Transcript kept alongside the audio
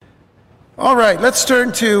All right, let's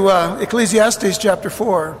turn to Ecclesiastes chapter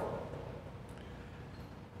 4.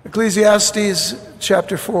 Ecclesiastes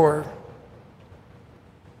chapter 4.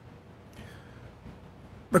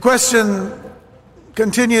 The question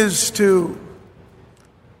continues to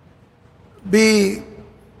be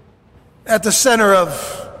at the center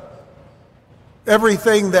of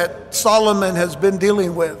everything that Solomon has been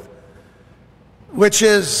dealing with, which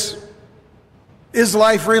is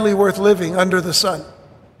life really worth living under the sun?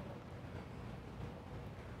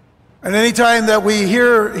 And any time that we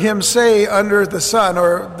hear him say under the sun,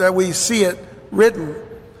 or that we see it written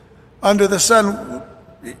under the sun,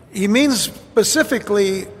 he means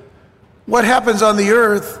specifically what happens on the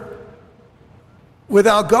earth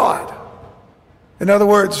without God. In other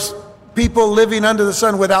words, people living under the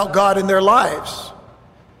sun without God in their lives.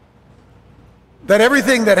 That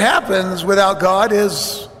everything that happens without God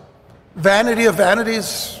is vanity of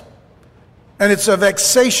vanities, and it's a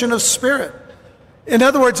vexation of spirit. In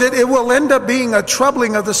other words, it will end up being a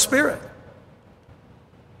troubling of the spirit.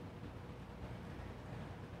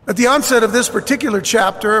 At the onset of this particular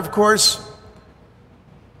chapter, of course,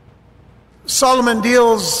 Solomon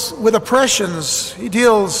deals with oppressions. He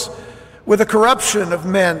deals with the corruption of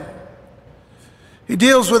men. He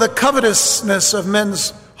deals with the covetousness of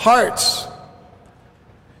men's hearts.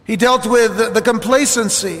 He dealt with the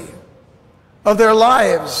complacency of their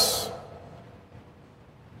lives.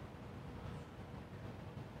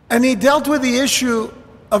 And he dealt with the issue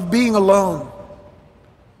of being alone,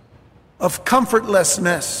 of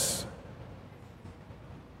comfortlessness,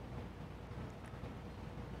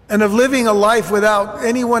 and of living a life without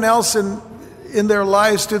anyone else in their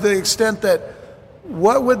lives, to the extent that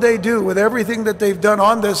what would they do with everything that they've done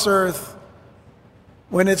on this earth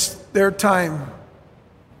when it's their time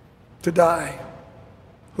to die?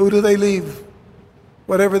 Who do they leave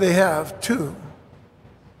whatever they have to?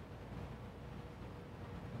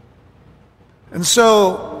 And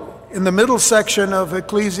so, in the middle section of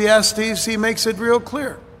Ecclesiastes, he makes it real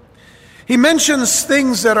clear. He mentions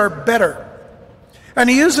things that are better. And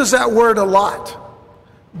he uses that word a lot.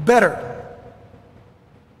 Better.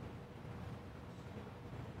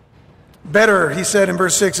 Better, he said in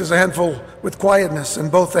verse 6, is a handful with quietness, and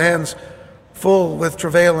both the hands full with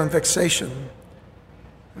travail and vexation.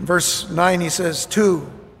 In verse 9, he says, two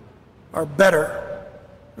are better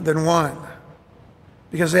than one,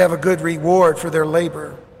 because they have a good reward for their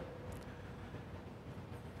labor.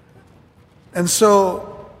 And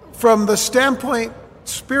so, from the standpoint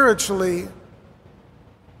spiritually,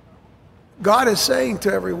 God is saying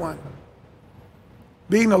to everyone,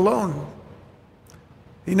 being alone,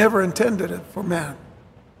 he never intended it for man.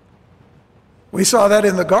 We saw that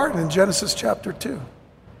in the garden in Genesis chapter 2.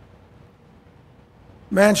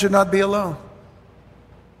 Man should not be alone.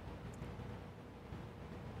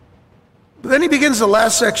 But then he begins the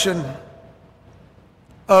last section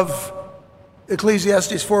of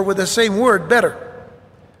Ecclesiastes 4 with the same word, better.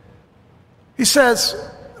 He says,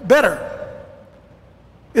 better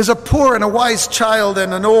is a poor and a wise child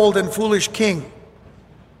and an old and foolish king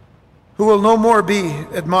who will no more be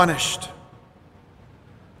admonished.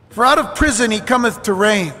 For out of prison he cometh to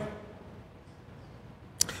reign,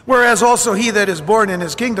 whereas also he that is born in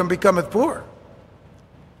his kingdom becometh poor.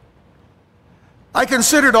 I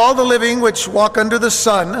considered all the living which walk under the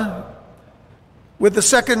sun, with the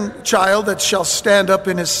second child that shall stand up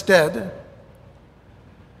in his stead.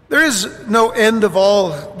 There is no end of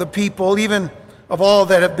all the people, even of all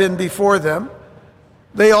that have been before them.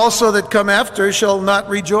 They also that come after shall not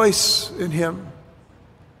rejoice in him.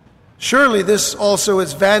 Surely this also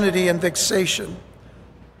is vanity and vexation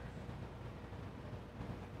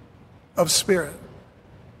of spirit.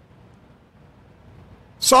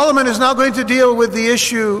 Solomon is now going to deal with the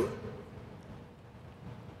issue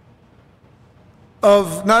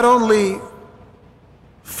of not only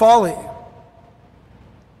folly,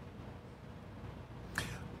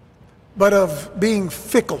 but of being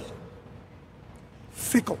fickle.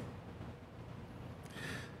 Fickle.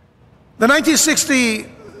 The 1960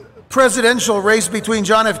 presidential race between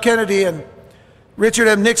John F. Kennedy and Richard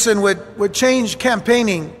M. Nixon would change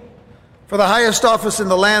campaigning for the highest office in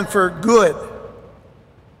the land for good,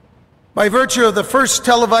 by virtue of the first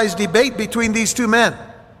televised debate between these two men.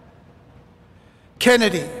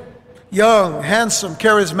 Kennedy, young, handsome,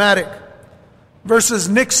 charismatic, versus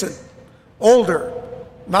Nixon, older,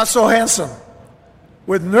 not so handsome,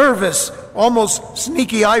 with nervous, almost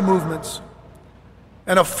sneaky eye movements,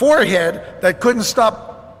 and a forehead that couldn't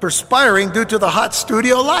stop perspiring due to the hot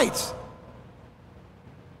studio lights.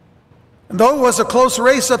 And though it was a close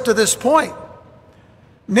race up to this point,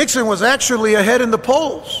 Nixon was actually ahead in the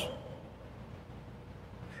polls.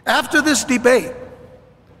 After this debate,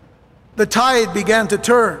 the tide began to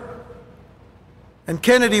turn, and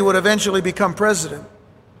Kennedy would eventually become president.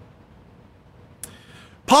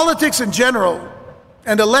 Politics in general,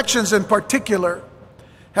 and elections in particular,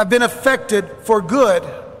 have been affected for good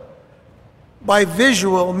by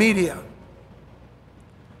visual media.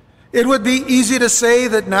 It would be easy to say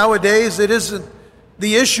that nowadays it isn't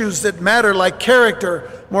the issues that matter, like character,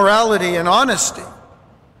 morality, and honesty.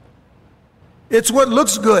 It's what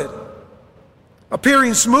looks good,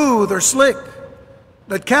 appearing smooth or slick,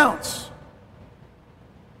 that counts.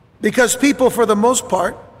 Because people, for the most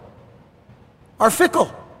part, are fickle.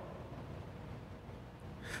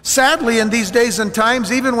 Sadly, in these days and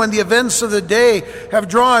times, even when the events of the day have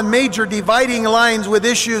drawn major dividing lines with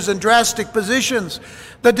issues and drastic positions,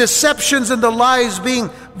 the deceptions and the lies being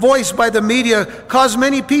voiced by the media cause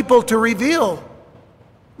many people to reveal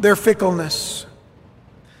their fickleness.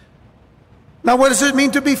 Now, what does it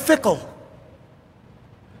mean to be fickle?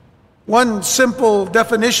 One simple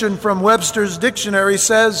definition from Webster's dictionary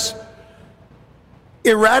says,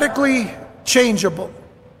 erratically changeable,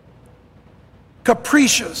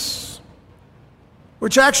 capricious,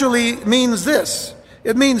 which actually means this.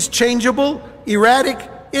 It means changeable, erratic,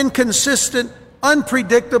 inconsistent,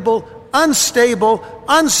 unpredictable, unstable,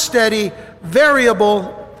 unsteady,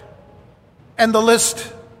 variable, and the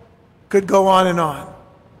list could go on and on.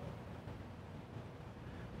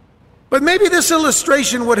 But maybe this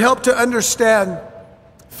illustration would help to understand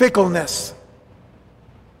fickleness.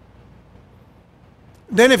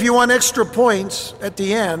 Then if you want extra points at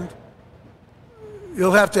the end,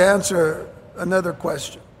 you'll have to answer another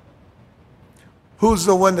question. Who's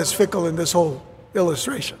the one that's fickle in this whole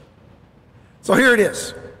illustration? So here it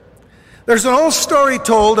is. There's an old story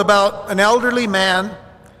told about an elderly man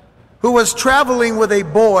who was traveling with a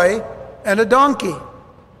boy and a donkey.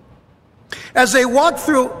 As they walked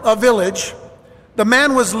through a village, the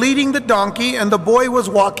man was leading the donkey and the boy was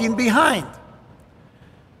walking behind.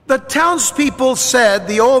 The townspeople said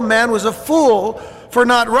the old man was a fool for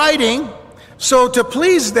not riding, so to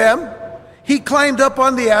please them, he climbed up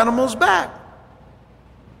on the animal's back.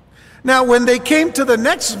 Now, when they came to the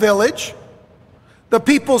next village, the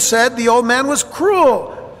people said the old man was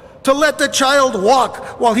cruel to let the child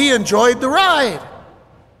walk while he enjoyed the ride.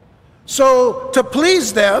 So, to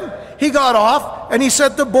please them, he got off and he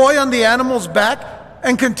set the boy on the animal's back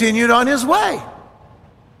and continued on his way.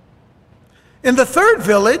 In the third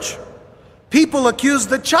village, people accused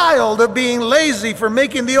the child of being lazy for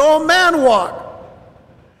making the old man walk.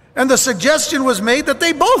 And the suggestion was made that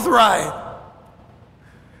they both ride.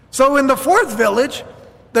 So in the fourth village,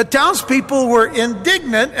 the townspeople were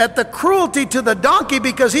indignant at the cruelty to the donkey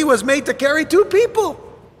because he was made to carry two people.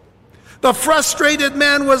 The frustrated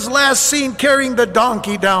man was last seen carrying the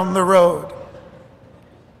donkey down the road.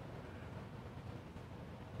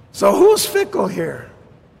 So who's fickle here?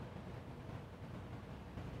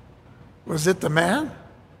 Was it the man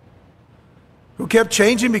who kept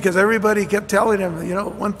changing because everybody kept telling him,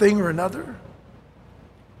 one thing or another?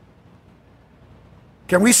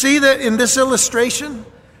 Can we see that in this illustration,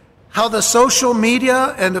 how the social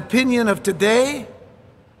media and opinion of today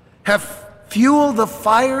have fueled the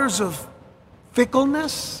fires of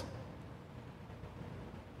fickleness?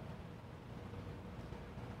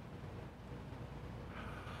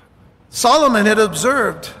 Solomon had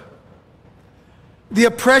observed the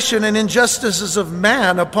oppression and injustices of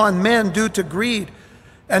man upon men due to greed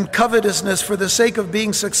and covetousness for the sake of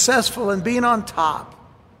being successful and being on top.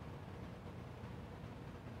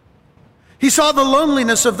 He saw the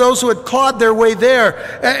loneliness of those who had clawed their way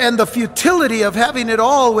there and the futility of having it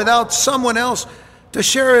all without someone else to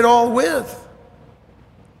share it all with.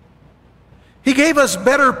 He gave us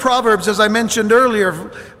better proverbs, as I mentioned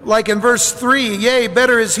earlier, like in verse 3, yea,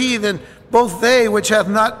 better is he than both they which have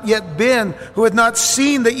not yet been, who had not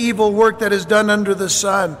seen the evil work that is done under the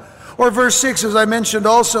sun. Or verse 6, as I mentioned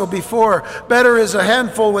also before, better is a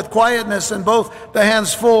handful with quietness than both the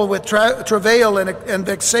hands full with travail and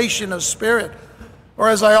vexation of spirit. Or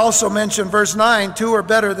as I also mentioned, verse 9, two are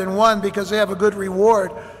better than one because they have a good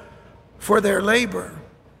reward for their labor.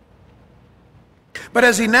 But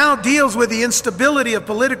as he now deals with the instability of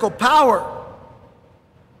political power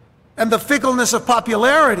and the fickleness of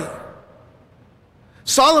popularity,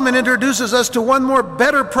 Solomon introduces us to one more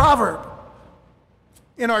better proverb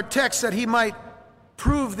in our text that he might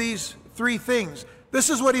prove these three things. This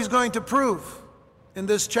is what he's going to prove in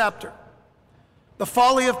this chapter: the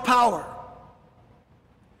folly of power,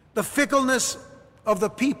 the fickleness of the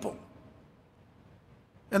people,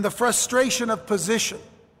 and the frustration of position.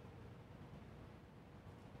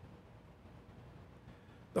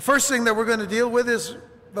 The first thing that we're going to deal with is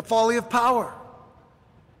the folly of power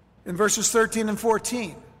in verses 13 and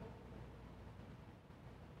 14.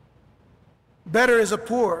 Better is a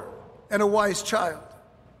poor and a wise child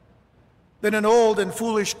than an old and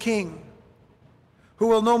foolish king who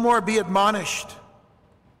will no more be admonished.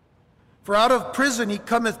 For out of prison he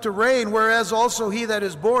cometh to reign, whereas also he that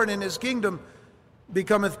is born in his kingdom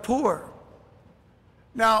becometh poor.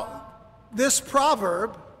 Now, this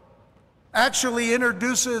proverb actually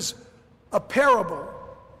introduces a parable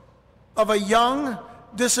of a young,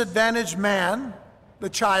 disadvantaged man, the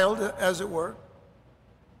child, as it were.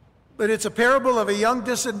 But it's a parable of a young,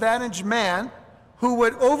 disadvantaged man who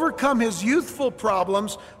would overcome his youthful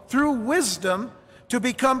problems through wisdom to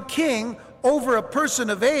become king over a person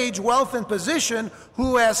of age, wealth, and position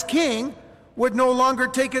who, as king, would no longer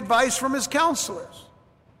take advice from his counselors.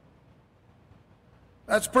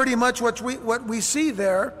 That's pretty much what we see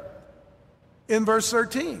there in verse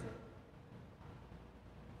 13.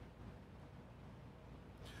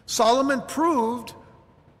 Solomon proved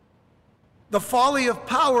the folly of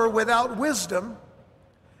power without wisdom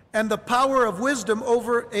and the power of wisdom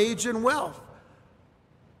over age and wealth.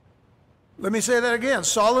 Let me say that again.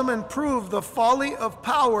 Solomon proved the folly of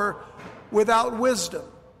power without wisdom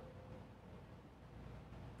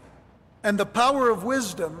and the power of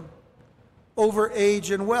wisdom over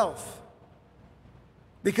age and wealth,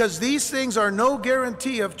 because these things are no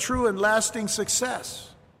guarantee of true and lasting success.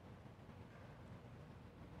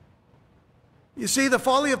 You see, the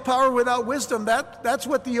folly of power without wisdom, that's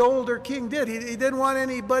what the older king did. He didn't want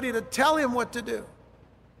anybody to tell him what to do.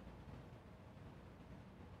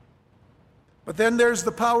 But then there's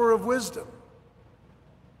the power of wisdom.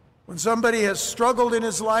 When somebody has struggled in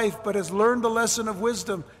his life but has learned the lesson of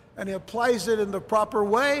wisdom and he applies it in the proper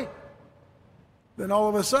way, then all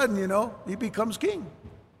of a sudden, he becomes king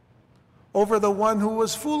over the one who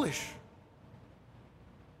was foolish.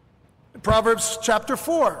 In Proverbs chapter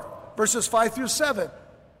 4, verses 5 through 7,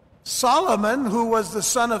 Solomon, who was the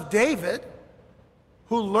son of David,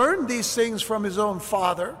 who learned these things from his own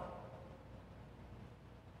father,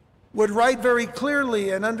 would write very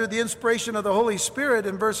clearly and under the inspiration of the Holy Spirit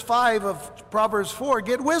in verse 5 of Proverbs 4,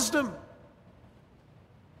 get wisdom.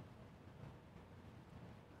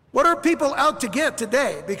 What are people out to get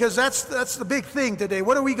today? Because that's the big thing today.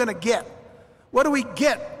 What are we going to get? What do we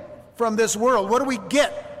get from this world? What do we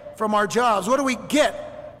get from our jobs? What do we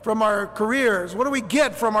get from our careers? What do we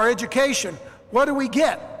get from our education? What do we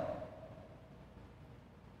get?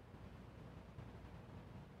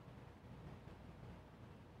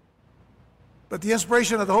 But the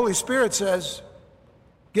inspiration of the Holy Spirit says,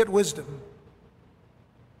 get wisdom.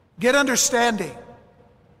 Get understanding.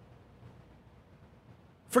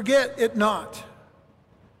 Forget it not.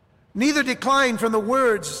 Neither decline from the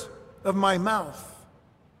words of my mouth.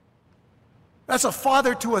 That's a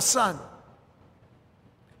father to a son.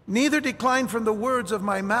 Neither decline from the words of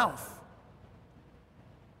my mouth.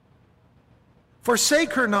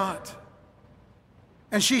 Forsake her not,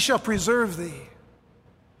 and she shall preserve thee.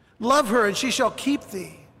 Love her, and she shall keep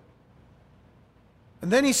thee. And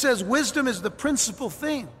then he says, wisdom is the principal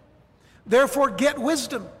thing. Therefore get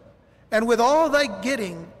wisdom. And with all thy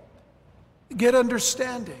getting, get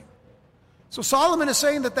understanding. So Solomon is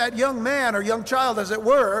saying that young man, or young child as it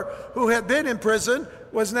were, who had been in prison,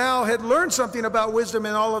 had learned something about wisdom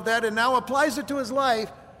and all of that, and now applies it to his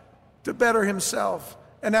life to better himself,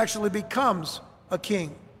 and actually becomes a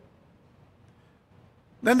king.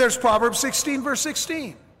 Then there's Proverbs 16, verse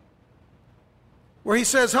 16, where he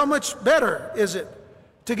says, how much better is it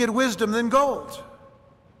to get wisdom than gold?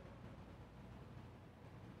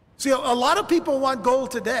 See, a lot of people want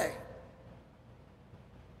gold today.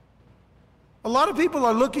 A lot of people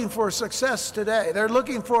are looking for success today. They're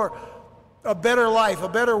looking for a better life, a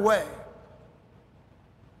better way.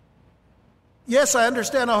 Yes, I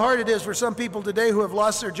understand how hard it is for some people today who have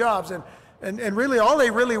lost their jobs, and really all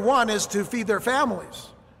they really want is to feed their families.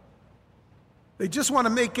 They just want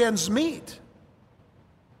to make ends meet.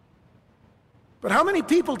 But how many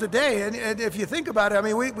people today, and if you think about it, I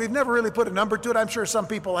mean, we've never really put a number to it. I'm sure some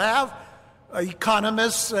people have,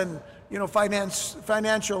 economists and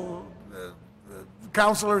financial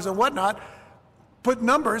counselors and whatnot, put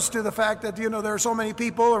numbers to the fact that there are so many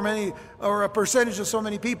people, or a percentage of so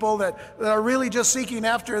many people that are really just seeking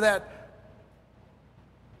after that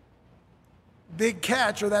big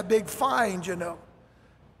catch or that big find.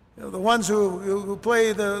 The ones who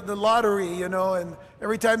play the lottery, and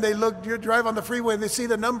every time they drive on the freeway and they see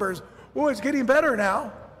the numbers, oh, it's getting better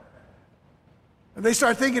now. And they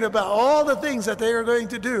start thinking about all the things that they are going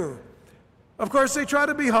to do Of course, they try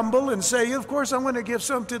to be humble and say, of course, I'm going to give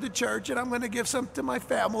some to the church, and I'm going to give some to my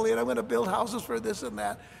family, and I'm going to build houses for this and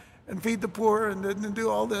that, and feed the poor, and do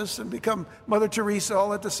all this, and become Mother Teresa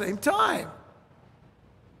all at the same time.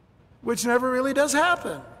 Which never really does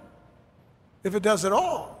happen, if it does at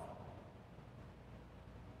all.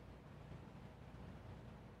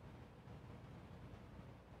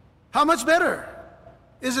 How much better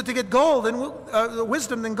is it to get gold and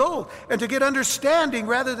wisdom than gold, and to get understanding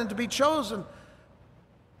rather than to be chosen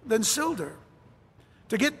than silver?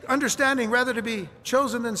 To get understanding rather to be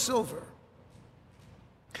chosen than silver.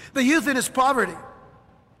 The youth in his poverty.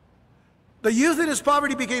 The youth in his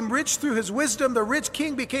poverty became rich through his wisdom. The rich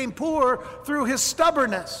king became poor through his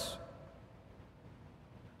stubbornness.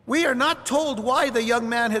 We are not told why the young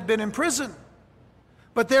man had been in prison,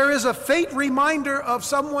 but there is a faint reminder of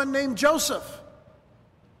someone named Joseph.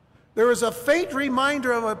 There is a faint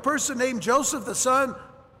reminder of a person named Joseph, the son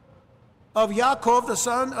of Yaakov, the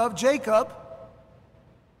son of Jacob,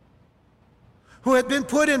 who had been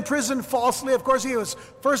put in prison falsely. Of course, he was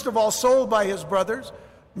first of all sold by his brothers,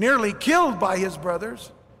 nearly killed by his brothers,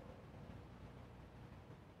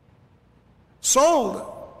 sold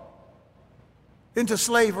into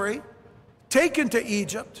slavery, taken to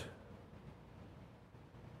Egypt.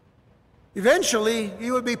 Eventually, he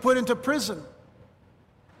would be put into prison,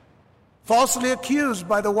 falsely accused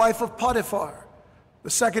by the wife of Potiphar, the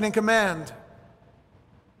second in command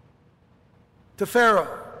to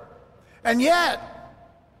Pharaoh. And yet,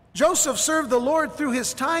 Joseph served the Lord through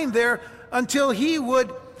his time there until he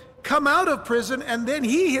would come out of prison, and then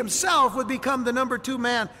he himself would become the number 2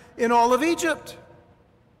 man in all of Egypt.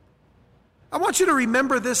 I want you to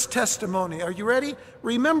remember this testimony. Are you ready?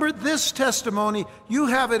 Remember this testimony. You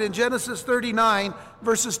have it in Genesis 39,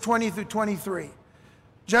 verses 20 through 23.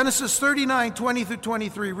 Genesis 39, 20 through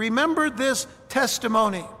 23. Remember this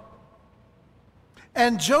testimony.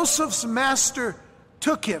 And Joseph's master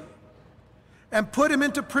took him and put him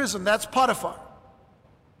into prison. That's Potiphar,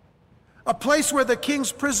 a place where the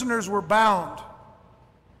king's prisoners were bound.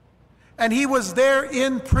 And he was there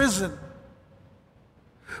in prison.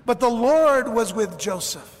 But the Lord was with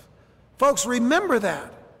Joseph. Folks, remember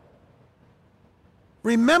that.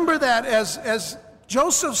 Remember that as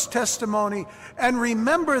Joseph's testimony, and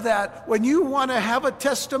remember that when you want to have a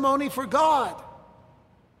testimony for God.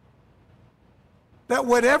 That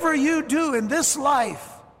whatever you do in this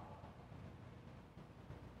life,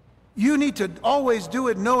 you need to always do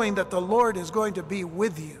it knowing that the Lord is going to be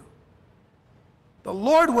with you. The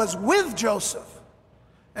Lord was with Joseph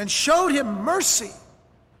and showed him mercy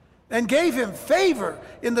and gave him favor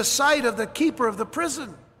in the sight of the keeper of the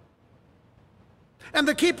prison. And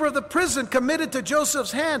the keeper of the prison committed to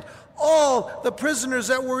Joseph's hand all the prisoners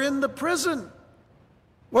that were in the prison.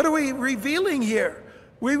 What are we revealing here?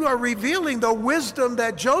 We are revealing the wisdom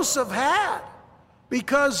that Joseph had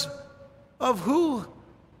because of who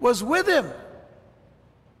was with him.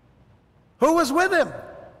 Who was with him?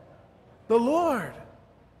 The Lord.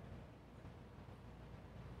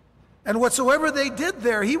 And whatsoever they did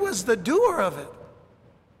there, he was the doer of it.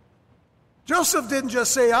 Joseph didn't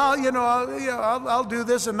just say, I'll do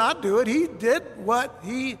this and not do it. He did what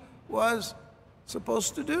he was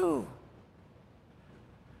supposed to do.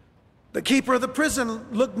 The keeper of the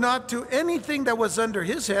prison looked not to anything that was under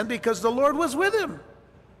his hand because the Lord was with him.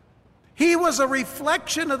 He was a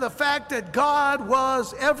reflection of the fact that God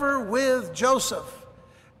was ever with Joseph.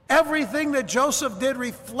 Everything that Joseph did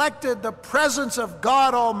reflected the presence of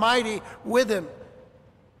God Almighty with him.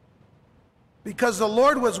 Because the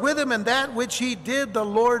Lord was with him, and that which he did, the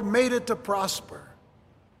Lord made it to prosper.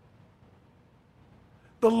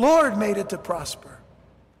 The Lord made it to prosper.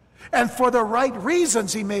 And for the right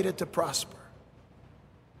reasons, he made it to prosper.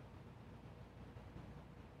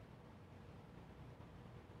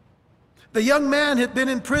 The young man had been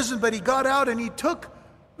in prison, but he got out and he took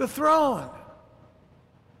the throne.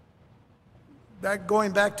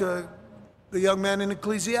 Going back to the young man in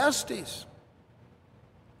Ecclesiastes.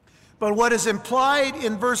 But what is implied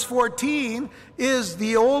in verse 14 is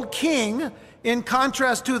the old king, in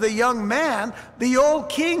contrast to the young man. The old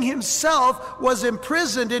king himself was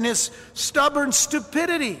imprisoned in his stubborn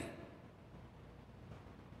stupidity.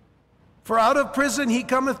 For out of prison he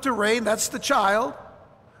cometh to reign, that's the child.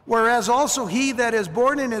 Whereas also he that is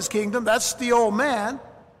born in his kingdom, that's the old man,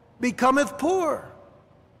 becometh poor.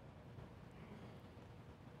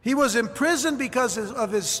 He was imprisoned because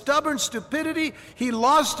of his stubborn stupidity. He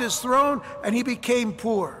lost his throne and he became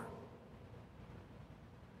poor.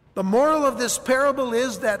 The moral of this parable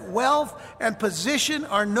is that wealth and position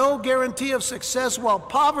are no guarantee of success, while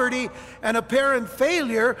poverty and apparent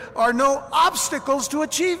failure are no obstacles to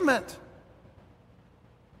achievement.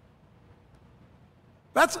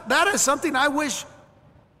 That is something I wish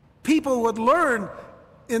people would learn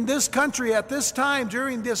in this country at this time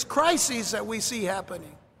during this crisis that we see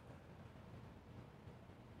happening.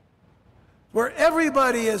 Where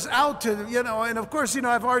everybody is out to, and of course,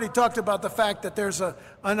 I've already talked about the fact that there's an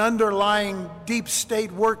underlying deep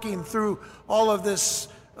state working through all of this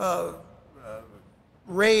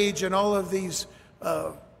rage and all of these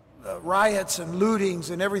riots and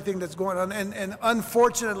lootings and everything that's going on, and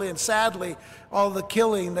unfortunately and sadly, all the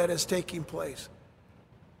killing that is taking place.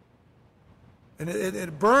 And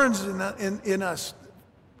it burns in us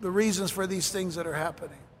the reasons for these things that are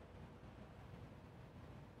happening.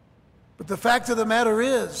 But the fact of the matter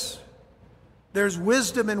is, there's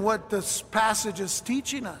wisdom in what this passage is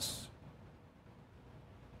teaching us.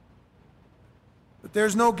 But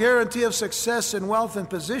there's no guarantee of success in wealth and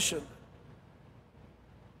position.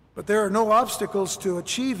 But there are no obstacles to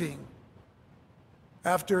achieving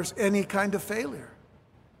after any kind of failure.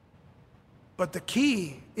 But the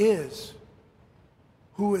key is,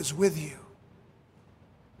 who is with you?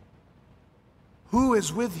 Who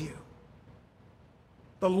is with you?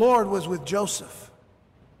 The Lord was with Joseph.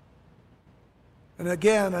 And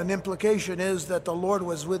again, an implication is that the Lord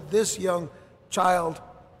was with this young child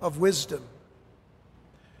of wisdom.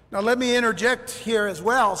 Now let me interject here as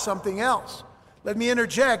well something else. Let me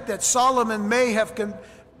interject that Solomon may have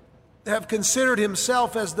considered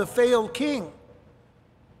himself as the failed king.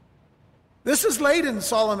 This is late in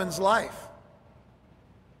Solomon's life.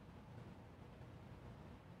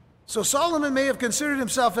 So Solomon may have considered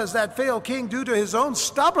himself as that failed king due to his own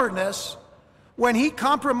stubbornness when he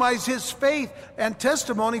compromised his faith and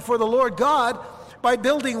testimony for the Lord God by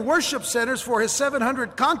building worship centers for his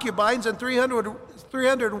 700 concubines and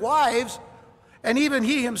 300 wives, and even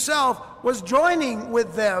he himself was joining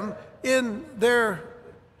with them in their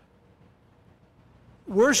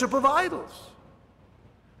worship of idols.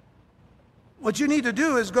 What you need to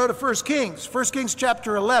do is go to 1 Kings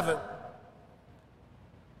chapter 11.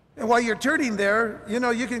 And while you're turning there,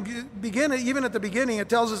 you can begin, even at the beginning, it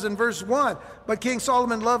tells us in verse 1, but King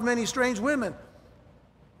Solomon loved many strange women.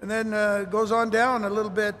 And then it goes on down a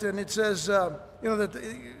little bit, and it says, that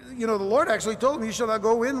the Lord actually told him, you shall not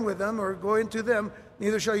go in with them or go into them,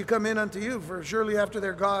 neither shall you come in unto you, for surely after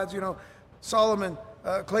their gods, Solomon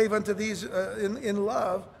clave unto these in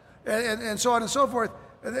love, and so on and so forth.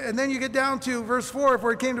 And then you get down to verse 4,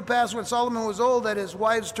 for it came to pass when Solomon was old that his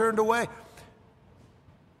wives turned away.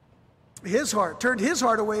 Turned his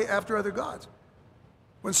heart away after other gods.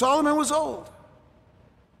 When Solomon was old.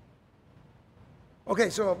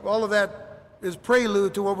 Okay, so all of that is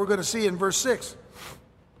prelude to what we're going to see in verse 6.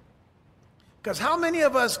 Because how many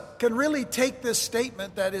of us can really take this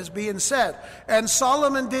statement that is being said? And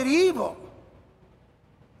Solomon did evil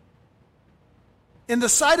in the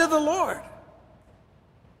sight of the Lord,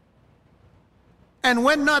 and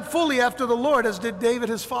went not fully after the Lord, as did David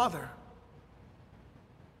his father.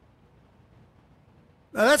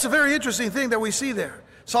 Now that's a very interesting thing that we see there.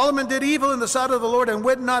 Solomon did evil in the sight of the Lord and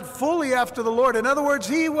went not fully after the Lord. In other words,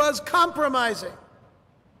 he was compromising.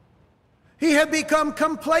 He had become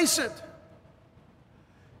complacent.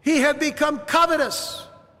 He had become covetous.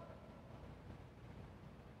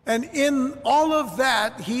 And in all of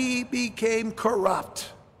that, he became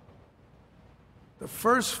corrupt. The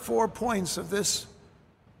first 4 points of this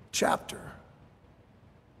chapter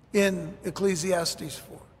in Ecclesiastes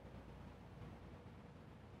 4.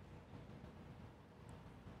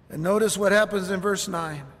 And notice what happens in verse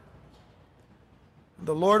 9.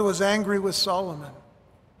 The Lord was angry with Solomon.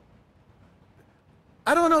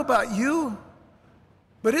 I don't know about you,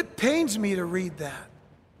 but it pains me to read that.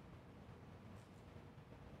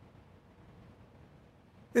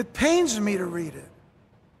 It pains me to read it.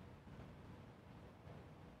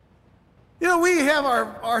 We have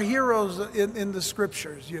our heroes in the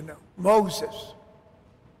scriptures, Moses.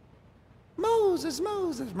 Moses.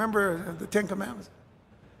 Remember the Ten Commandments?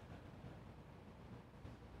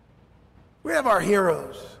 We have our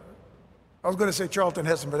heroes. I was going to say Charlton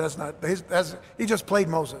Heston, but that's not. He just played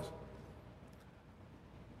Moses.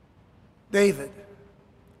 David,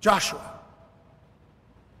 Joshua,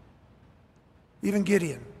 even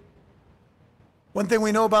Gideon. One thing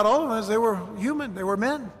we know about all of them is they were human. They were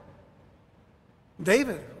men.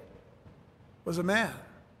 David was a man.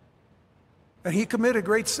 And he committed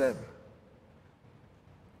great sin.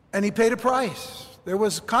 And he paid a price. There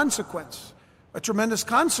was consequence, a tremendous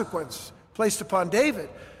consequence placed upon David.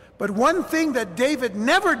 But one thing that David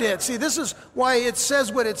never did, see, this is why it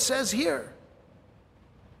says what it says here.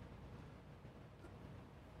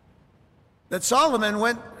 That Solomon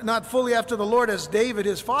went not fully after the Lord as David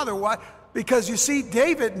his father. Why? Because you see,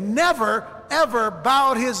 David never, ever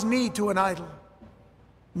bowed his knee to an idol.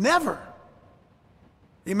 Never.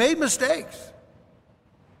 He made mistakes.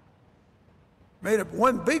 Made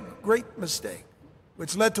one big, great mistake,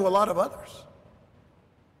 which led to a lot of others.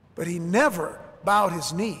 But he never bowed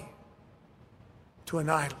his knee to an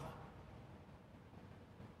idol.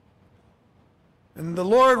 And the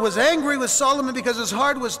Lord was angry with Solomon because his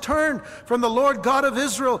heart was turned from the Lord God of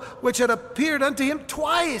Israel, which had appeared unto him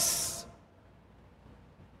twice.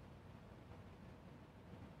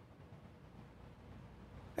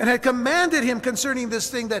 And had commanded him concerning this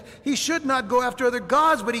thing, that he should not go after other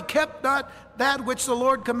gods, but he kept not that which the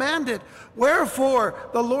Lord commanded. Wherefore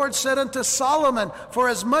the Lord said unto Solomon, for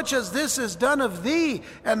as much as this is done of thee,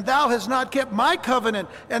 and thou hast not kept my covenant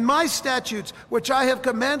and my statutes, which I have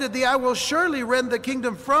commanded thee, I will surely rend the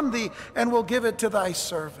kingdom from thee, and will give it to thy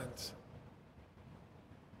servants.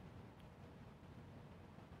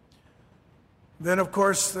 Then, of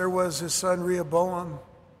course, there was his son Rehoboam.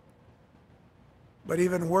 But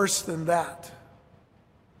even worse than that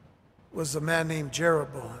was a man named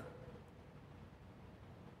Jeroboam.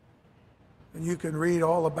 And you can read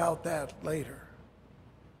all about that later.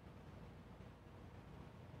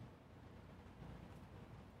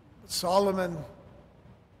 Solomon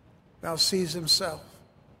now sees himself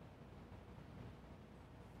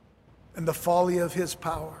and the folly of his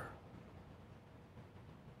power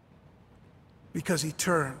because he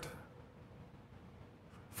turned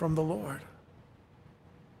from the Lord.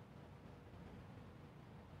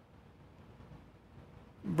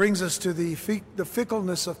 Brings us to the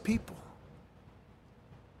fickleness of people.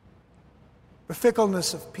 The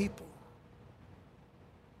fickleness of people.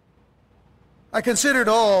 I considered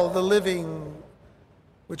all the living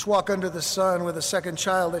which walk under the sun with a second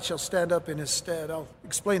child that shall stand up in his stead. I'll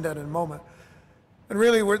explain that in a moment. And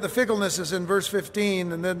really, where the fickleness is in verse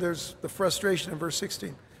 15, and then there's the frustration in verse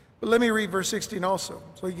 16. But let me read verse 16 also,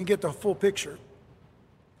 so you can get the full picture.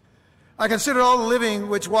 I consider all the living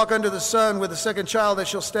which walk under the sun with a second child that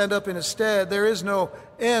shall stand up in his stead. There is no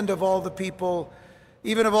end of all the people,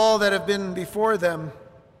 even of all that have been before them.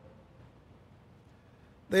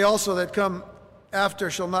 They also that come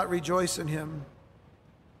after shall not rejoice in him.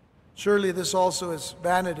 Surely this also is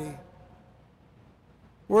vanity,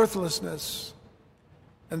 worthlessness,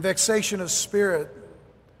 and vexation of spirit,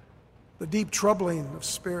 the deep troubling of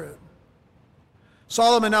spirit.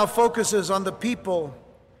 Solomon now focuses on the people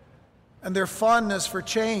and their fondness for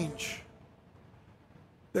change.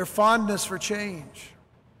 Their fondness for change.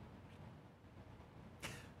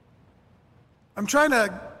 I'm trying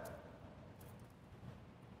to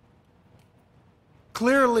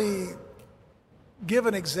clearly give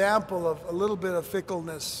an example of a little bit of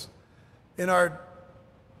fickleness in our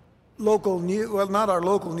local news, well, not our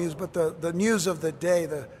local news, but the news of the day,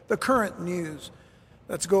 the current news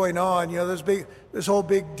that's going on. You know, there's this whole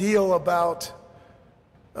big deal about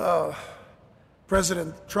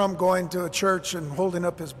President Trump going to a church and holding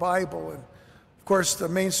up his Bible. And of course, the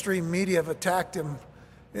mainstream media have attacked him.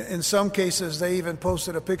 In some cases, they even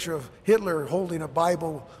posted a picture of Hitler holding a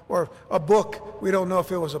Bible or a book. We don't know if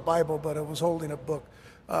it was a Bible, but it was holding a book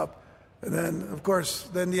up. And then, of course,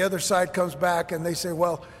 then the other side comes back and they say,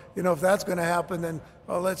 well, you know, if that's going to happen, then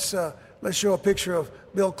let's show a picture of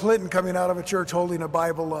Bill Clinton coming out of a church holding a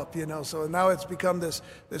Bible up, you know. So now it's become this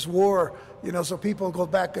war, you know, so people go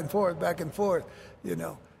back and forth, you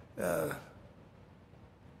know. And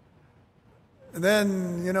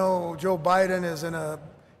then, you know, Joe Biden is in a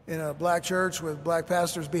black church with black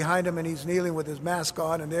pastors behind him, and he's kneeling with his mask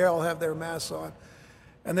on, and they all have their masks on.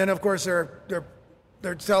 And then, of course, they're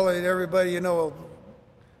telling everybody, you know,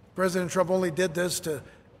 President Trump only did this to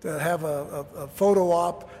have a photo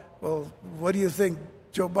op. Well, what do you think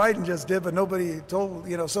Joe Biden just did, but nobody told,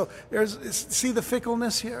 you know. So see the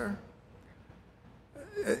fickleness here?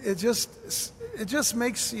 It just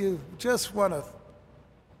makes you just want to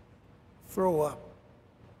throw up,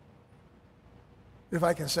 if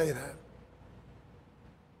I can say that.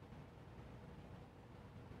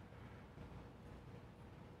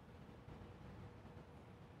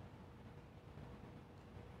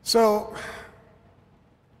 So,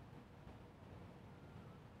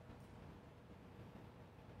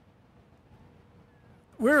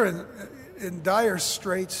 we're in dire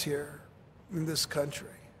straits here in this country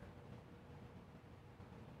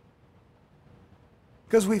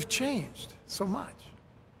because we've changed so much.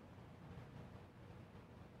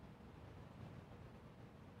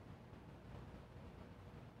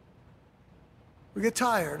 We get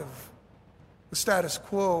tired of the status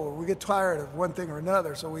quo, or we get tired of one thing or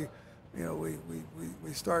another, so we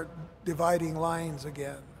start dividing lines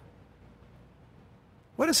again.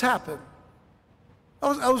 What has happened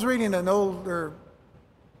I was reading an older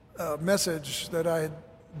message that I had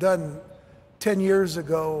done 10 years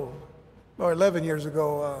ago, or 11 years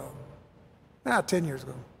ago, 10 years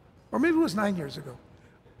ago, or maybe it was 9 years ago.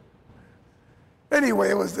 Anyway,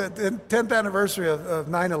 it was the 10th anniversary of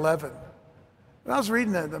 9/11. And I was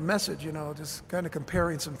reading the message, just kind of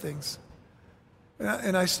comparing some things.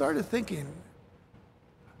 And I started thinking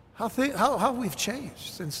how we've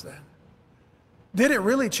changed since then. Did it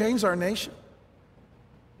really change our nation?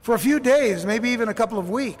 For a few days, maybe even a couple of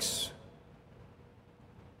weeks,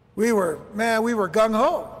 we were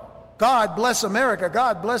gung-ho. God bless America,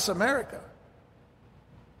 God bless America.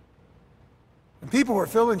 And people were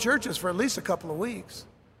filling churches for at least a couple of weeks.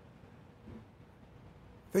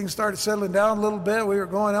 Things started settling down a little bit. We were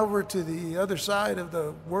going over to the other side of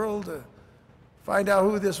the world to find out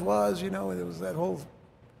who this was. It was that whole,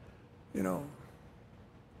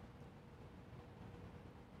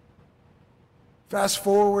 Fast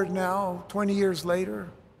forward now, 20 years later,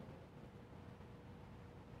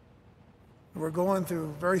 we're going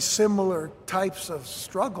through very similar types of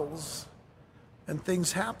struggles and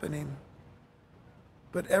things happening.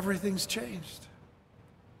 But everything's changed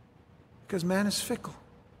because man is fickle.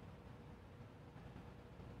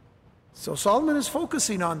 So Solomon is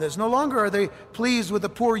focusing on this. No longer are they pleased with the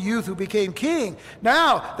poor youth who became king.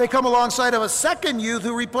 Now they come alongside of a second youth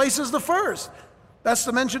who replaces the first. That's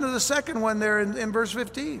the mention of the second one there in verse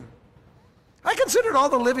 15. I considered all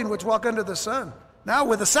the living which walk under the sun. Now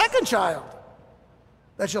with a second child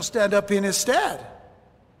that shall stand up in his stead.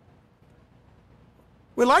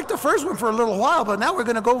 We liked the first one for a little while, but now we're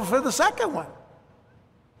going to go for the second one.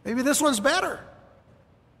 Maybe this one's better.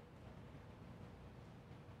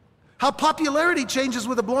 How popularity changes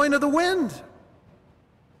with the blowing of the wind.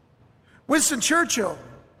 Winston Churchill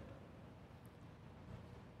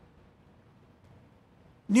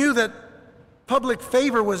knew that public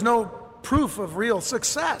favor was no proof of real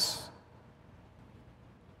success.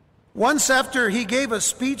 Once after he gave a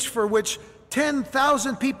speech for which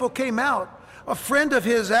 10,000 people came out, a friend of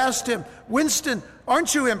his asked him, "Winston,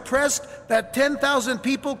 aren't you impressed that 10,000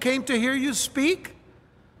 people came to hear you speak?"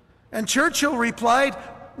 And Churchill replied,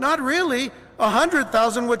 "Not really.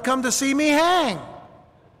 100,000 would come to see me hang."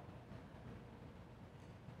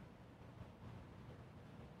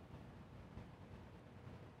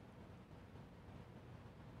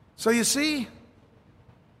 So you see,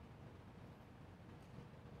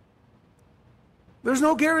 there's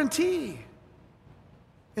no guarantee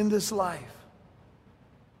in this life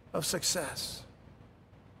of success.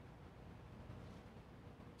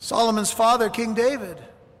 Solomon's father, King David,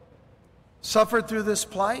 suffered through this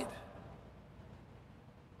plight.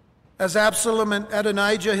 As Absalom and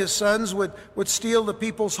Adonijah, his sons, would steal the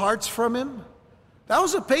people's hearts from him. That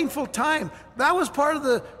was a painful time. That was part of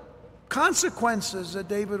the consequences that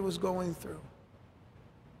David was going through.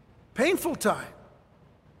 Painful time.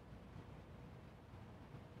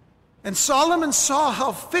 And Solomon saw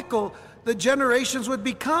how fickle the generations would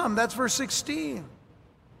become. That's verse 16.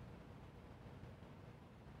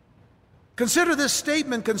 Consider this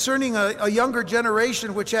statement concerning a younger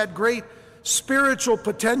generation which had great spiritual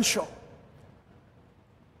potential.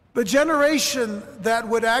 The generation that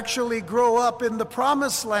would actually grow up in the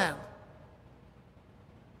promised land.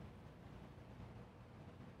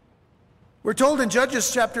 We're told in Judges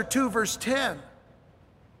chapter 2, verse 10.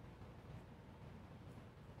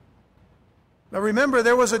 Now remember,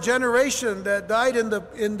 there was a generation that died in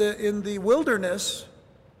the wilderness,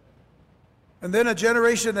 and then a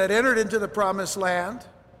generation that entered into the promised land,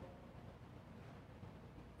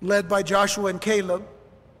 led by Joshua and Caleb.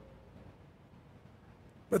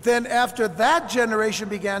 But then after that generation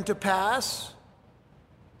began to pass,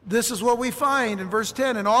 this is what we find in verse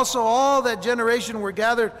 10. And also all that generation were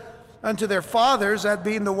gathered unto their fathers, that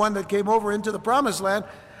being the one that came over into the promised land.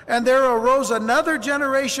 And there arose another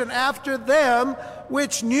generation after them,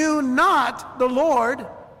 which knew not the Lord,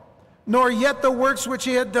 nor yet the works which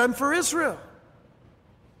he had done for Israel.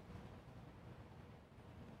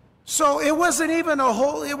 So it wasn't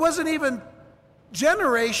even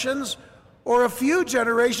generations or a few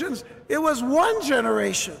generations. It was one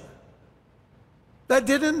generation that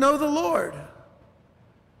didn't know the Lord.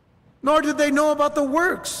 Nor did they know about the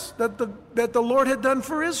works that the Lord had done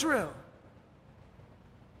for Israel.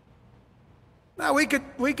 Now we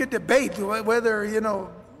could debate whether,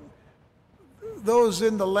 those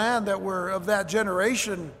in the land that were of that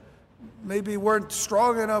generation maybe weren't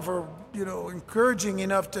strong enough or, encouraging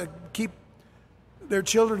enough to keep their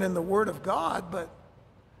children in the Word of God, but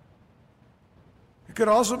it could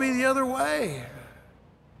also be the other way.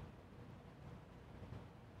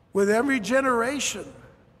 With every generation,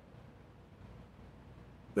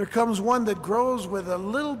 there comes one that grows with a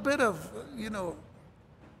little bit of,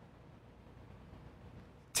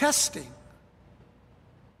 testing.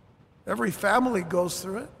 Every family goes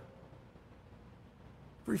through it.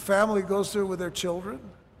 Every family goes through it with their children.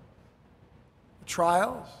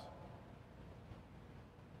 Trials.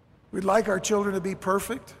 We'd like our children to be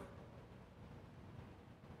perfect.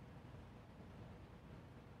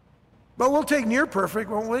 But we'll take near perfect,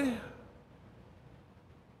 won't we?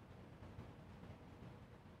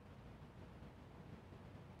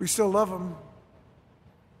 We still love them.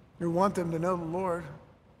 We want them to know the Lord.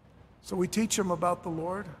 So we teach them about the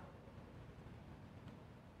Lord.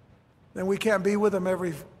 Then we can't be with them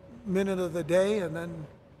every minute of the day, and then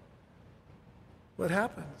what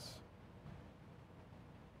happens?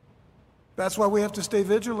 That's why we have to stay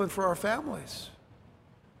vigilant for our families,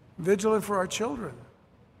 vigilant for our children,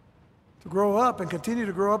 to grow up and continue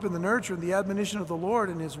to grow up in the nurture and the admonition of the Lord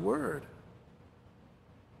and His Word.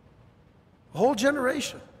 A whole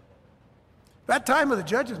generation. That time of the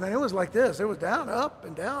judges, man, it was like this. It was down, up,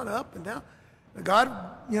 and down, up, and down. God,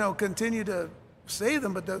 continued to save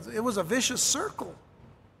them, but it was a vicious circle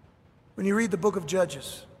when you read the book of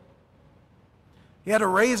Judges. He had to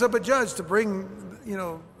raise up a judge to bring,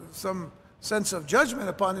 some sense of judgment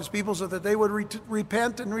upon his people so that they would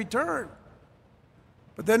repent and return.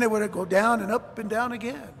 But then it would go down and up and down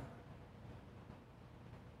again.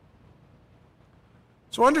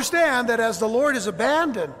 So understand that as the Lord is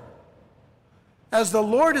abandoned,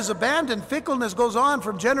 fickleness goes on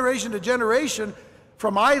from generation to generation,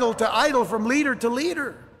 from idol to idol, from leader to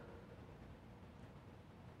leader.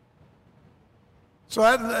 So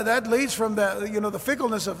that leads from the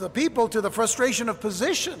fickleness of the people to the frustration of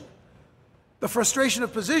position. The frustration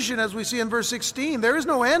of position, as we see in verse 16, there is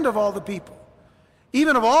no end of all the people,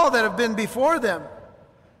 even of all that have been before them.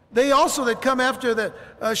 They also that come after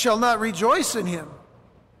that shall not rejoice in him.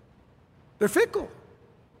 They're fickle.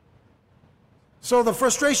 So the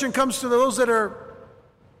frustration comes to those that are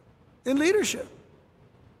in leadership.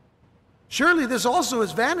 Surely this also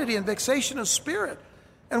is vanity and vexation of spirit.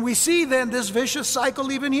 And we see then this vicious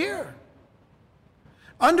cycle even here.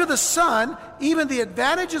 Under the sun, even the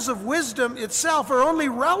advantages of wisdom itself are only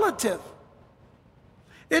relative.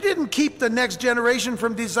 It didn't keep the next generation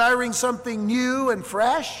from desiring something new and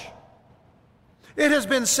fresh. It has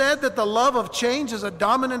been said that the love of change is a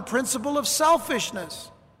dominant principle of selfishness.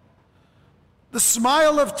 The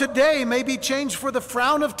smile of today may be changed for the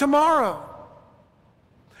frown of tomorrow.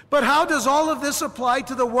 But how does all of this apply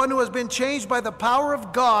to the one who has been changed by the power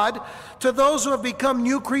of God, to those who have become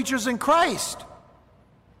new creatures in Christ?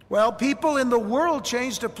 Well, people in the world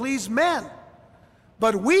change to please men,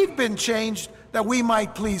 but we've been changed that we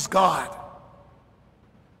might please God.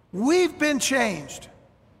 We've been changed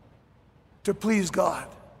to please God.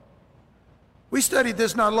 We studied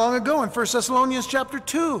this not long ago in 1 Thessalonians chapter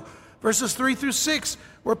 2, verses 3 through 6,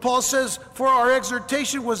 where Paul says, "For our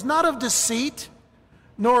exhortation was not of deceit,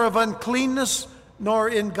 nor of uncleanness, nor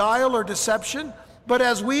in guile or deception, but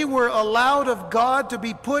as we were allowed of God to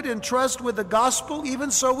be put in trust with the gospel, even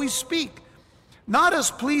so we speak, not as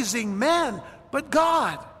pleasing men, but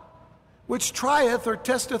God, which trieth or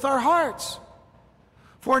testeth our hearts.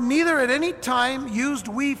 For neither at any time used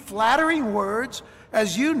we flattering words,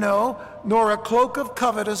 as you know, nor a cloak of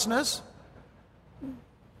covetousness.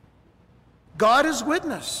 God is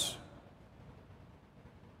witness.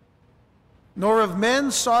 Nor of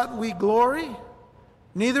men sought we glory,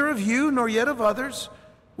 neither of you nor yet of others,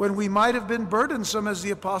 when we might have been burdensome as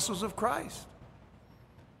the apostles of Christ."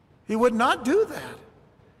 He would not do that.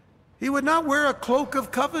 He would not wear a cloak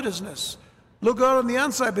of covetousness. Look out on the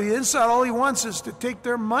outside, but the inside all he wants is to take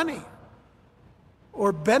their money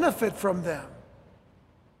or benefit from them,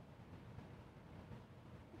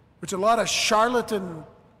 which a lot of charlatan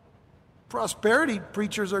prosperity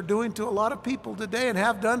preachers are doing to a lot of people today and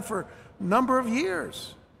have done for a number of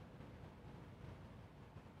years.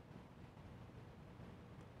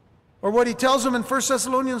 Or what he tells them in 1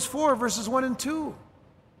 Thessalonians 4, verses 1 and 2.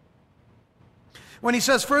 When he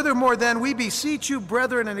says, "Furthermore, then, we beseech you,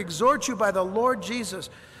 brethren, and exhort you by the Lord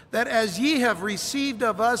Jesus, that as ye have received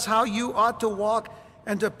of us how you ought to walk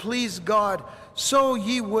and to please God, so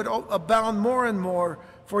ye would abound more and more,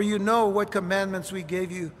 for you know what commandments we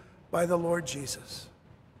gave you by the Lord Jesus."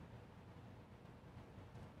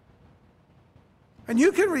 And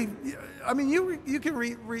you can return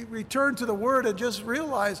to the Word and just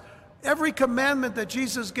realize every commandment that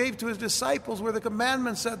Jesus gave to his disciples were the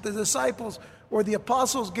commandments that the disciples or the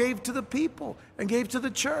apostles gave to the people and gave to the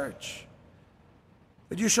church.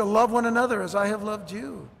 That you shall love one another as I have loved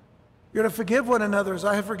you. You're to forgive one another as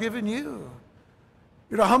I have forgiven you.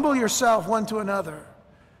 You're to humble yourself one to another.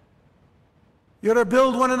 You ought to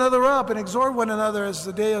build one another up and exhort one another as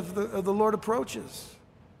the day of the Lord approaches.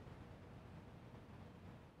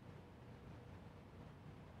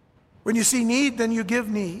 When you see need, then you give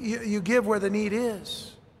need. You give where the need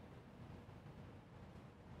is.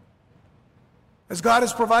 As God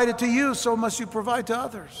has provided to you, so must you provide to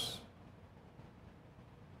others.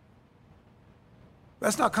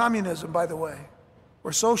 That's not communism, by the way,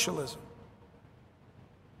 or socialism.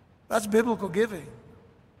 That's biblical giving.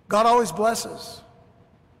 God always blesses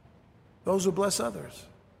those who bless others.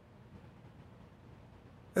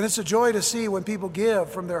 And it's a joy to see when people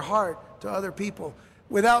give from their heart to other people.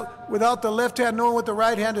 Without the left hand knowing what the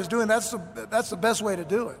right hand is doing, that's the best way to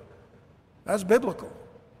do it. That's biblical.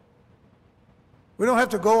 We don't have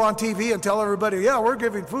to go on TV and tell everybody, yeah, we're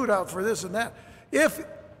giving food out for this and that. If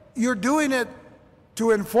you're doing it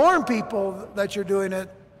to inform people that you're doing it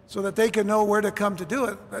so that they can know where to come to do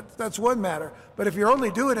it, that's one matter. But if you're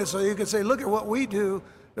only doing it so you can say, look at what we do,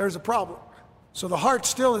 there's a problem. So the heart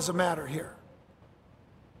still is a matter here.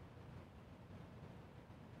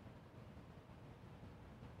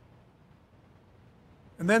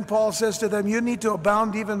 And then Paul says to them, you need to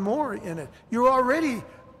abound even more in it. You're already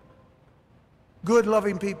good,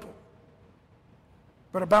 loving people,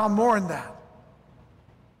 but abound more in that.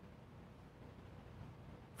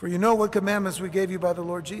 For you know what commandments we gave you by the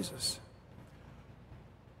Lord Jesus.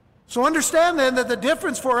 So understand then that the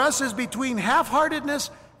difference for us is between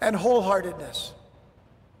half-heartedness and wholeheartedness.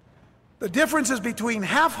 The difference is between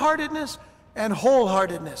half-heartedness and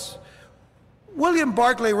wholeheartedness. William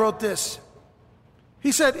Barclay wrote this.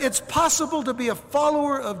 He said, it's possible to be a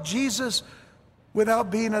follower of Jesus without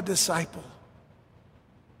being a disciple.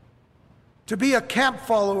 To be a camp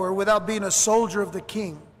follower without being a soldier of the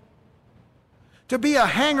King. To be a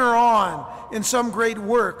hanger-on in some great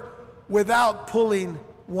work without pulling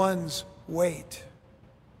one's weight.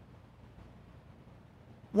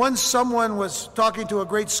 Once someone was talking to a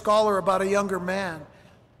great scholar about a younger man.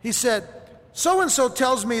 He said, so-and-so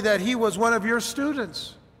tells me that he was one of your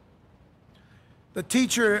students. The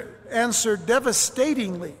teacher answered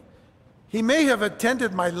devastatingly, he may have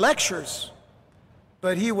attended my lectures,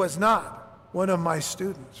 but he was not one of my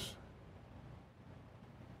students.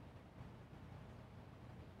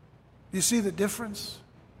 You see the difference?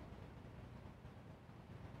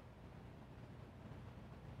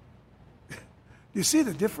 You see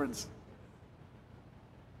the difference?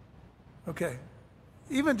 Okay.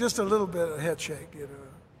 Even just a little bit of head shake, you know.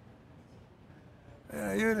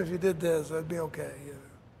 Yeah, even if you did this, that'd be okay, you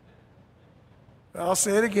know. I'll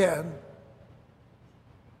say it again.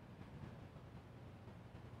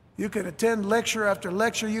 You can attend lecture after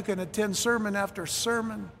lecture. You can attend sermon after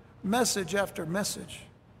sermon, message after message,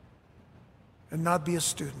 and not be a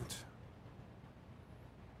student,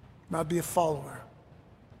 not be a follower,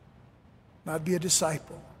 not be a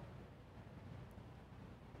disciple.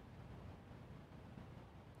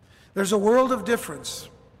 There's a world of difference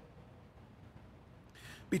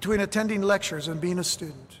between attending lectures and being a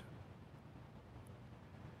student.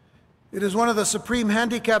 It is one of the supreme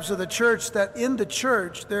handicaps of the church that in the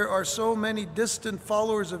church there are so many distant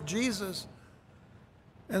followers of Jesus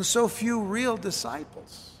and so few real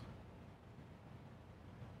disciples.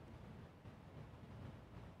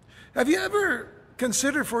 Have you ever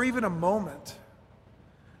considered for even a moment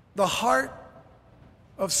the heart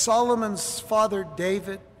of Solomon's father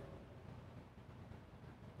David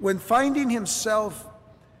when finding himself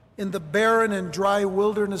in the barren and dry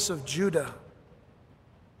wilderness of Judah,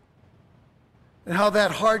 and how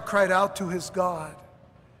that heart cried out to his God?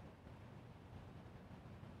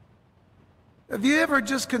 Have you ever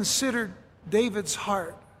just considered David's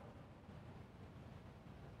heart?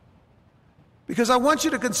 Because I want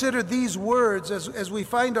you to consider these words as we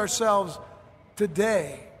find ourselves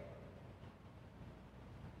today.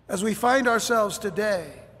 As we find ourselves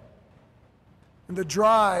today in the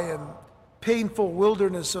dry and painful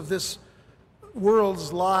wilderness of this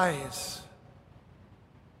world's lies,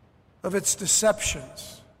 of its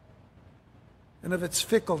deceptions, and of its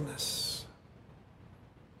fickleness.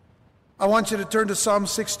 I want you to turn to Psalm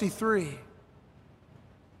 63.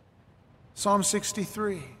 Psalm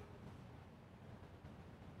 63.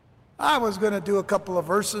 I was going to do a couple of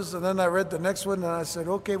verses, and then I read the next one, and I said,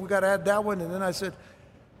 okay, we got to add that one. And then I said,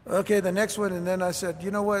 okay, the next one. And then I said, you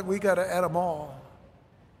know what, we got to add them all.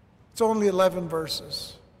 It's only 11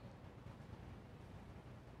 verses.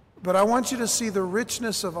 But I want you to see the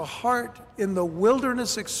richness of a heart in the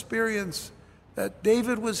wilderness experience that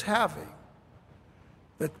David was having.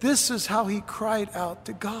 That this is how he cried out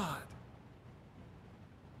to God.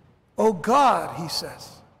 Oh God, he says.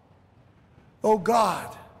 Oh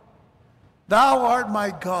God, thou art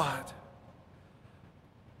my God.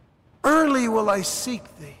 Early will I seek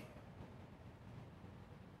thee.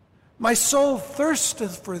 My soul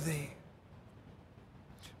thirsteth for thee.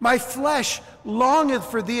 My flesh longeth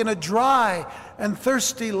for thee in a dry and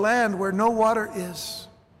thirsty land where no water is,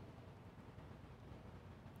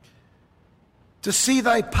 to see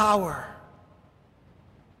thy power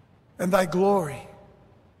and thy glory,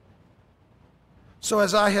 so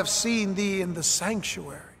as I have seen thee in the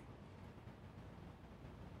sanctuary.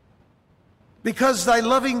 Because thy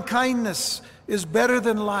loving kindness is better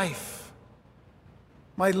than life,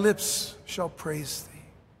 my lips shall praise thee.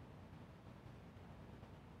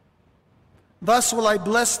 Thus will I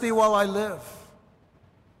bless thee while I live.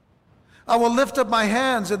 I will lift up my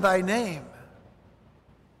hands in thy name.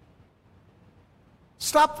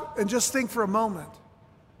 Stop and just think for a moment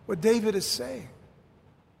what David is saying.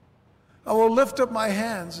 I will lift up my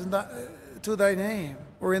hands to thy name,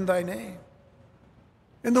 or in thy name.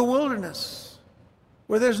 In the wilderness,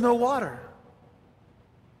 where there's no water,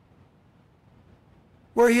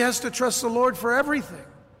 where he has to trust the Lord for everything.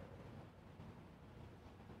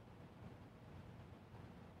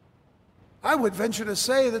 I would venture to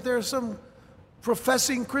say that there are some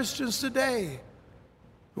professing Christians today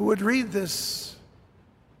who would read this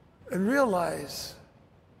and realize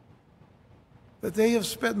that they have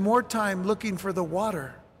spent more time looking for the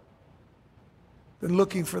water than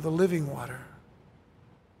looking for the living water.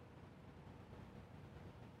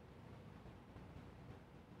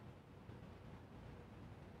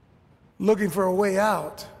 Looking for a way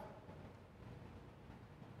out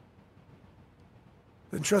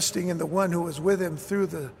than trusting in the one who was with him through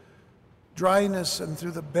the dryness and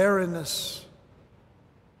through the barrenness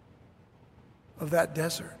of that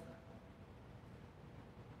desert.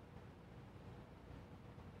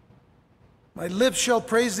 My lips shall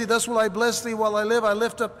praise thee, thus will I bless thee while I live. I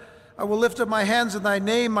will lift up my hands in thy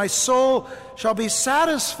name. My soul shall be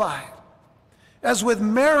satisfied as with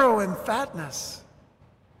marrow and fatness.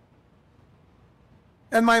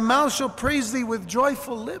 And my mouth shall praise thee with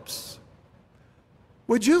joyful lips.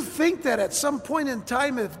 Would you think that at some point in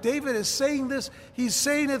time, if David is saying this, he's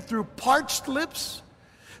saying it through parched lips,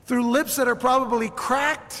 through lips that are probably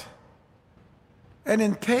cracked and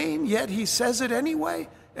in pain, yet he says it anyway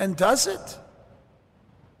and does it?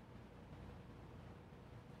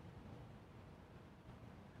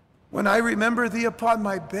 When I remember thee upon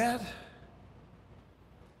my bed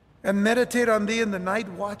and meditate on thee in the night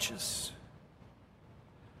watches,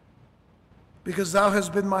 because thou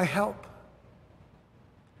hast been my help.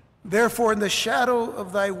 Therefore, in the shadow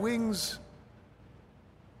of thy wings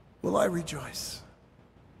will I rejoice.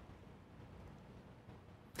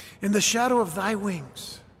 In the shadow of thy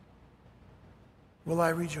wings will I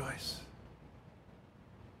rejoice.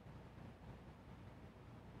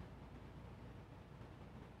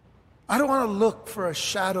 I don't want to look for a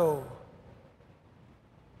shadow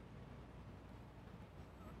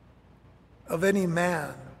of any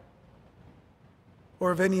man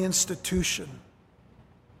or of any institution.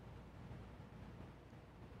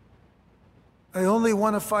 I only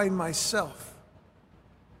want to find myself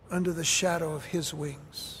under the shadow of his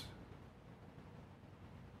wings.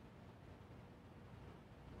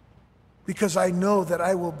 Because I know that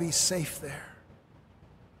I will be safe there.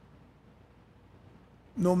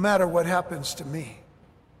 No matter what happens to me,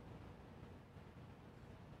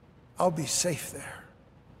 I'll be safe there.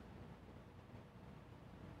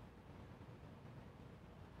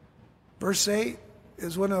 Verse 8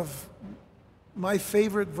 is one of my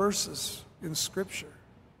favorite verses in Scripture.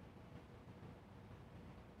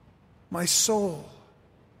 My soul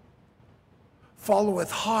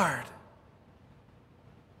followeth hard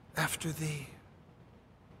after thee.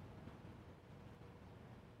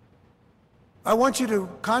 I want you to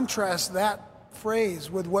contrast that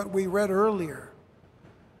phrase with what we read earlier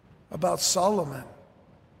about Solomon,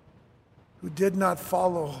 who did not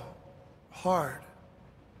follow hard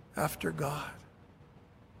after God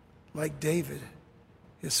like David,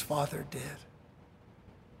 his father, did.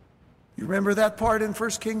 You remember that part in 1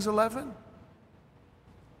 Kings 11?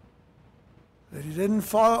 That he didn't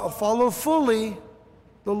follow fully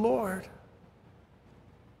the Lord.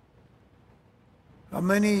 How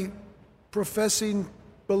many professing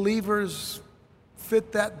believers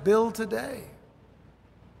fit that bill today?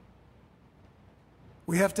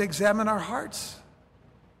 We have to examine our hearts,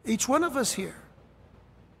 each one of us here.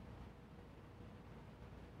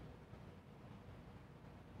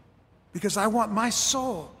 Because I want my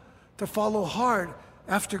soul to follow hard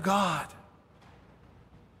after God.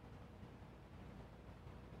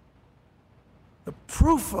 The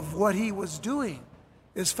proof of what he was doing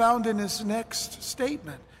is found in his next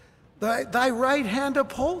statement. Thy right hand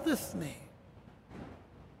upholdeth me.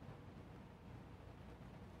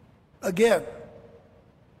 again,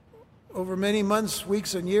 over many months,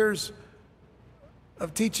 weeks, and years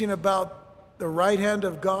of teaching about the right hand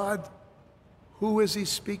of God, who is he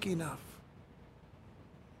speaking of?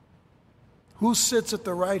 Who sits at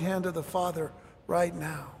the right hand of the Father right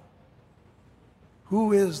now?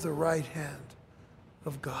 Who is the right hand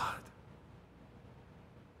of God?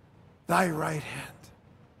 Thy right hand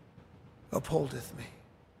upholdeth me.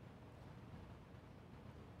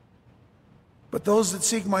 But those that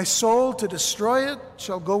seek my soul to destroy it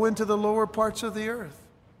shall go into the lower parts of the earth.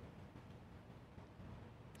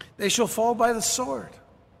 They shall fall by the sword.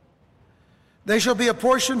 They shall be a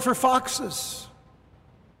portion for foxes.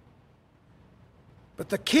 But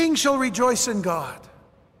the king shall rejoice in God.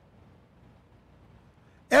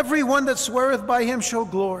 Every one that sweareth by him shall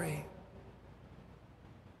glory.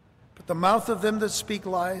 But the mouth of them that speak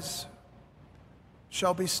lies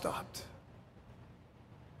shall be stopped.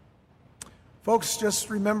 Folks,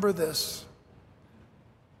 just remember this,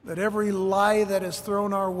 that every lie that is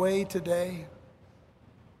thrown our way today,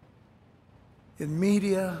 in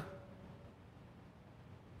media,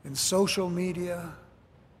 in social media,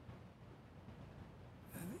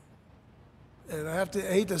 and I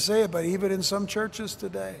hate to say it, but even in some churches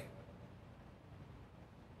today,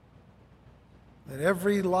 that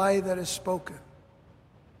every lie that is spoken,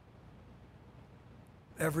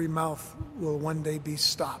 every mouth will one day be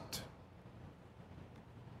stopped.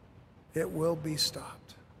 It will be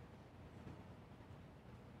stopped.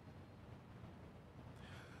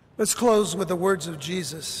 Let's close with the words of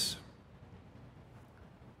Jesus.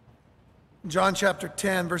 John chapter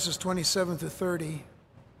 10, verses 27 to 30.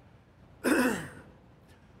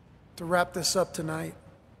 To wrap this up tonight.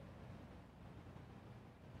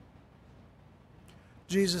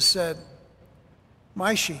 Jesus said,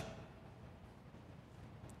 "My sheep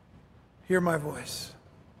hear my voice,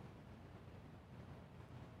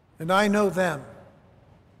 and I know them,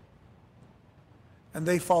 and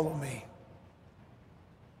they follow me.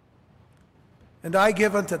 And I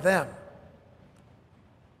give unto them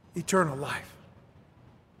eternal life,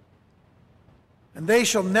 and they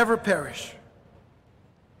shall never perish,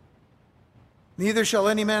 neither shall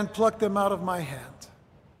any man pluck them out of my hand.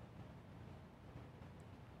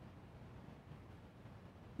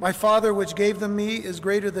 My Father which gave them me is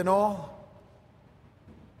greater than all,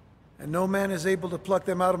 and no man is able to pluck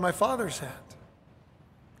them out of my Father's hand.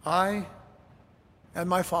 I and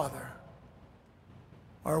my Father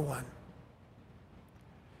are one."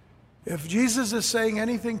 If Jesus is saying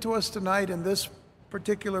anything to us tonight in this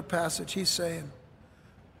particular passage, he's saying,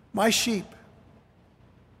 my sheep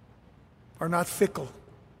are not fickle.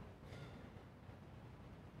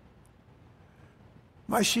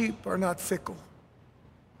 My sheep are not fickle.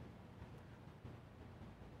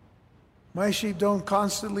 My sheep don't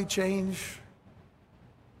constantly change.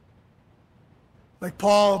 Like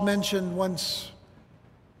Paul mentioned once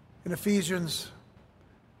in Ephesians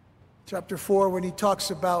chapter 4, when he talks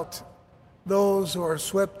about those who are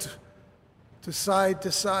swept to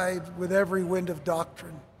side with every wind of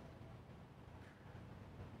doctrine.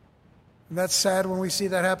 And that's sad when we see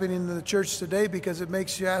that happening in the church today, because it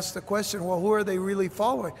makes you ask the question, well, who are they really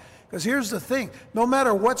following? Because here's the thing, no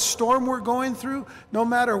matter what storm we're going through, no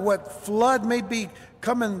matter what flood may be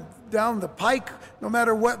coming down the pike, no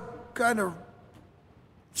matter what kind of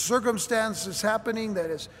circumstance is happening that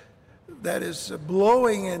is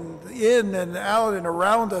blowing in and out and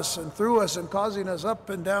around us and through us and causing us up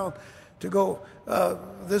and down to go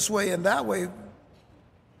this way and that way,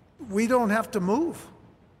 we don't have to move.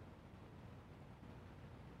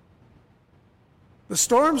 The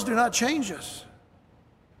storms do not change us.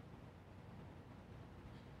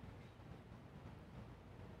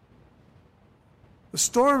 The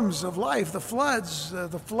storms of life, the floods,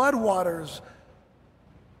 the flood waters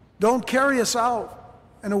don't carry us out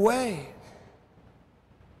and away.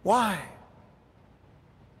 Why?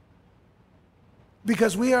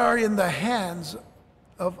 Because we are in the hands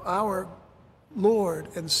of our Lord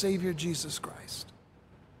and Savior Jesus Christ.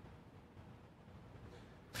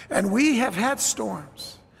 And we have had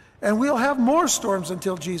storms, and we'll have more storms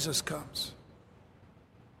until Jesus comes.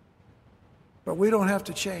 But we don't have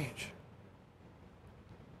to change,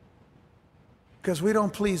 because we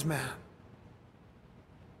don't please man.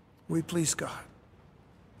 We please God.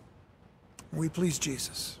 We please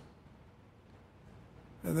Jesus.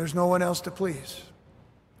 And there's no one else to please.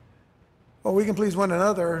 Well, we can please one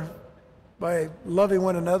another by loving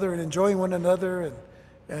one another and enjoying one another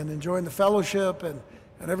and enjoying the fellowship and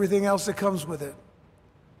everything else that comes with it.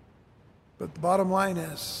 But the bottom line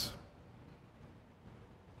is,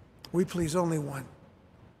 we please only one.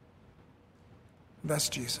 That's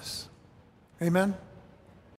Jesus. Amen?